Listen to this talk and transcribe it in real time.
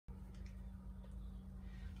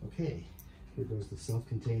Okay, here goes the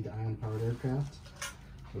self-contained ion-powered aircraft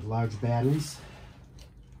with large batteries.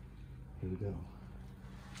 Here we go.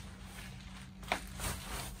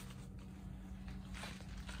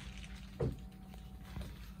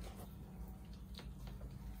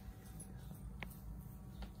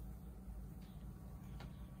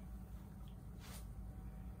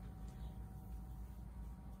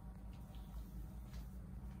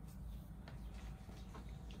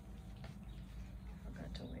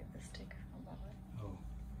 To wave the stick above it. Oh,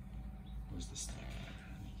 where's the stick?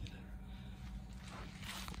 Let me get it.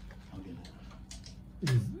 I'll get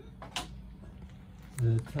it.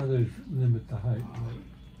 The tethers limit the height.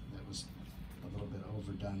 That was a little bit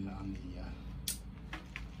overdone on the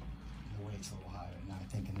weight's a little high right now, I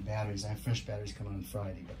think, in the batteries. I have fresh batteries coming on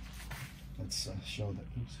Friday, but let's show that.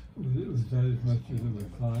 Oops. Was that as much as it was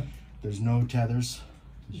thought? There's no tethers,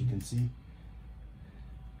 as you can see.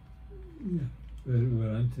 Yeah. But what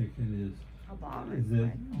I'm thinking is Above that it,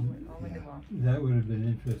 right? Only the one. that would have been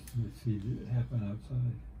interesting to see it happen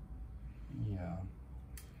outside. Yeah.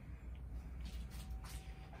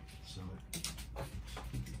 So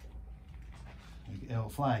it'll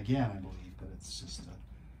fly again, I believe, but it's just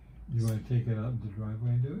You want to take it out in the driveway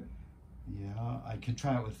and do it? yeah, I could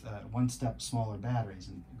try it with one step smaller batteries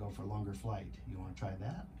and go for a longer flight. You want to try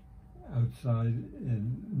that? Outside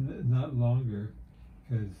and not longer,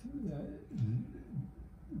 because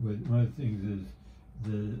one of the things is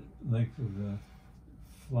the length of the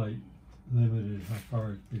flight limited how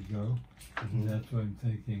far it could go. And that's why I'm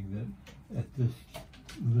thinking that at this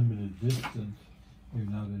limited distance, you're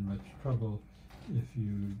not in much trouble if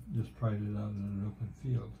you just tried it out in an open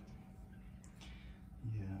field.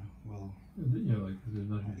 Yeah, well, You know, like there's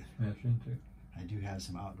nothing to smash into. I do have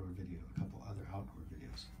some outdoor video, a couple other outdoor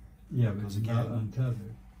videos. Yeah, but Goes it's not again.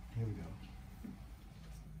 untethered. Here we go.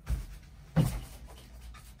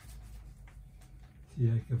 See,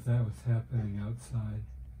 like if that was happening outside,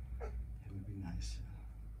 It would be nice.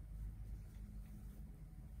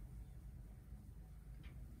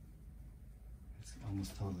 It's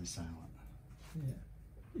almost totally silent.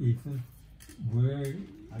 yeah. Ethan, where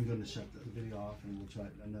I'm going to shut the video off and we'll try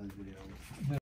another video.